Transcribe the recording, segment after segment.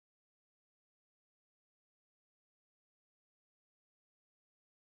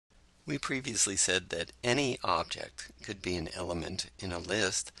We previously said that any object could be an element in a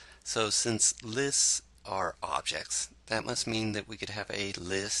list, so since lists are objects, that must mean that we could have a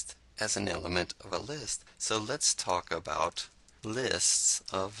list as an element of a list. So let's talk about lists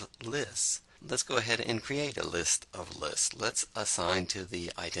of lists. Let's go ahead and create a list of lists. Let's assign to the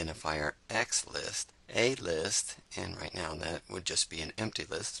identifier xList a list, and right now that would just be an empty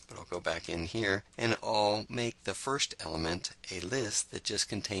list, but I'll go back in here and I'll make the first element a list that just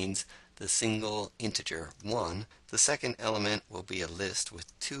contains the single integer 1. The second element will be a list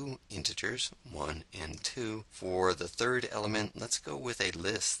with two integers, 1 and 2. For the third element, let's go with a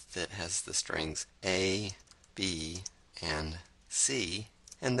list that has the strings A, B, and C.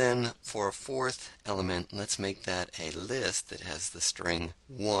 And then for a fourth element, let's make that a list that has the string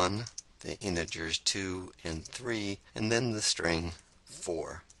 1, the integers 2 and 3, and then the string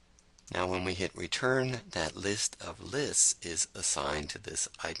 4. Now when we hit return, that list of lists is assigned to this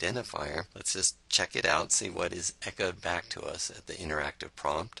identifier. Let's just check it out, see what is echoed back to us at the interactive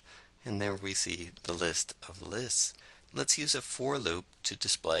prompt. And there we see the list of lists. Let's use a for loop to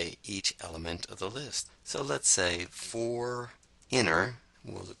display each element of the list. So let's say for inner,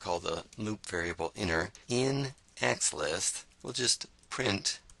 we'll call the loop variable inner, in xList, we'll just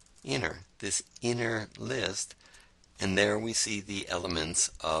print inner, this inner list, and there we see the elements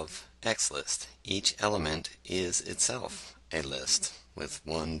of xList. Each element is itself a list with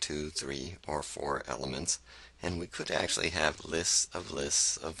 1, 2, 3, or 4 elements, and we could actually have lists of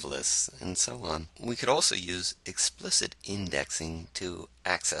lists of lists and so on. We could also use explicit indexing to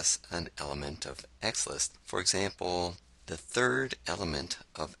access an element of xList. For example, the third element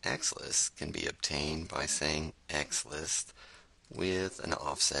of xList can be obtained by saying xList with an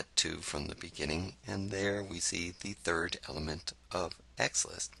offset 2 from the beginning, and there we see the third element of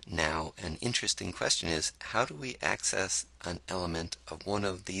xList. Now, an interesting question is, how do we access an element of one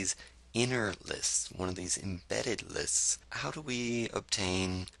of these inner lists, one of these embedded lists? How do we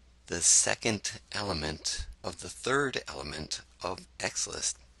obtain the second element of the third element of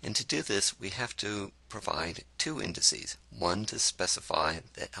xList? And to do this, we have to provide two indices, one to specify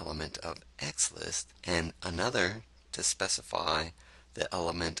the element of xList and another to specify the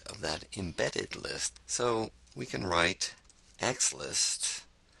element of that embedded list. So we can write xList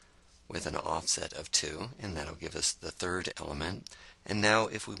with an offset of 2, and that'll give us the third element. And now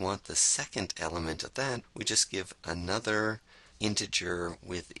if we want the second element of that, we just give another integer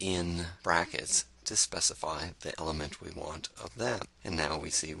within brackets to specify the element we want of that. And now we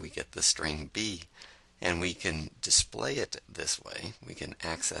see we get the string B. And we can display it this way. We can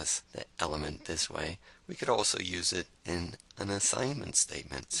access the element this way. We could also use it in an assignment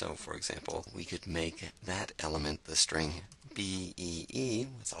statement. So for example, we could make that element the string BEE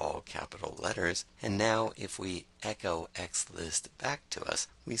with all capital letters. And now if we echo xList back to us,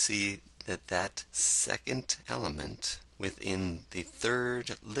 we see that that second element within the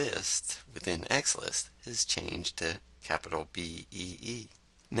third list within xList is changed to capital BEE.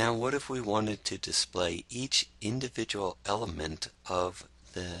 Now what if we wanted to display each individual element of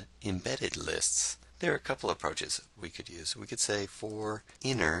the embedded lists? There are a couple approaches we could use. We could say for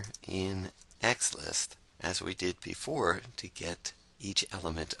inner in xList, as we did before to get each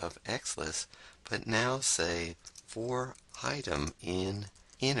element of xList, but now say for item in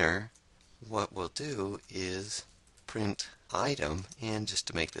inner, what we'll do is print item, and just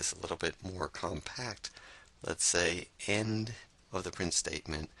to make this a little bit more compact, let's say end of the print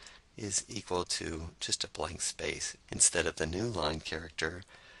statement is equal to just a blank space instead of the new line character.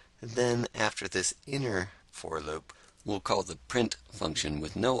 And then after this inner for loop, we'll call the print function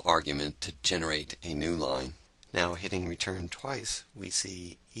with no argument to generate a new line. Now hitting return twice, we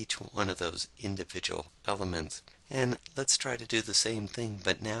see each one of those individual elements. And let's try to do the same thing,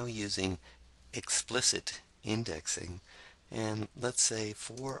 but now using explicit indexing. And let's say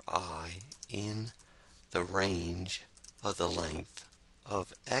for I in the range of the length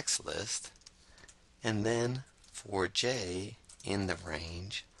of xList, and then for j in the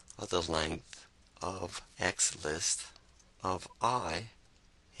range of the length of xList of I,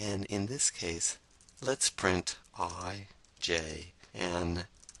 and in this case let's print I, j, and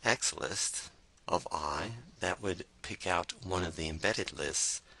xList of I. That would pick out one of the embedded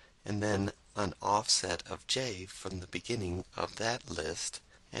lists, and then an offset of j from the beginning of that list.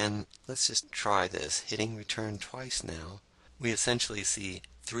 And let's just try this, hitting return twice now. We essentially see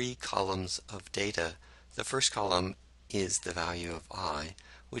 3 columns of data. The first column is the value of I,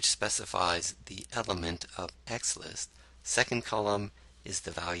 which specifies the element of xList. Second column is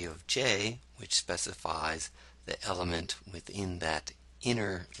the value of j, which specifies the element within that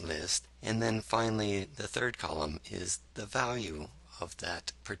inner list. And then finally, the third column is the value of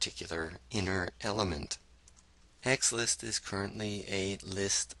that particular inner element. XList is currently a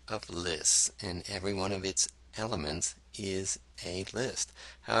list of lists, and every one of its elements is a list.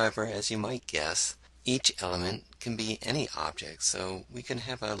 However, as you might guess, each element can be any object, so we can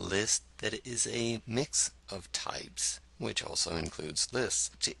have a list that is a mix of types, which also includes lists.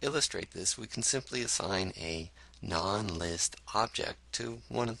 To illustrate this, we can simply assign a non-list object to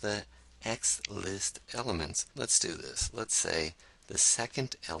one of the XList elements. Let's do this. Let's say the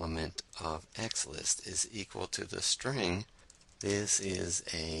second element of XList is equal to the string. This is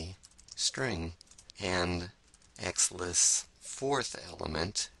a string, and XList's fourth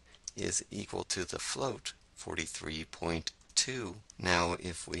element is equal to the float 43.2. Now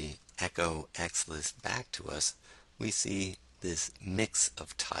if we echo XList back to us, we see this mix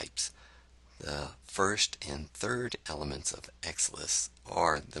of types. The first and third elements of XList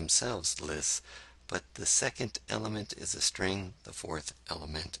are themselves lists, but the second element is a string, the fourth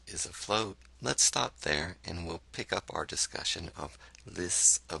element is a float. Let's stop there and we'll pick up our discussion of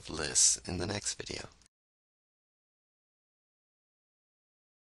lists in the next video.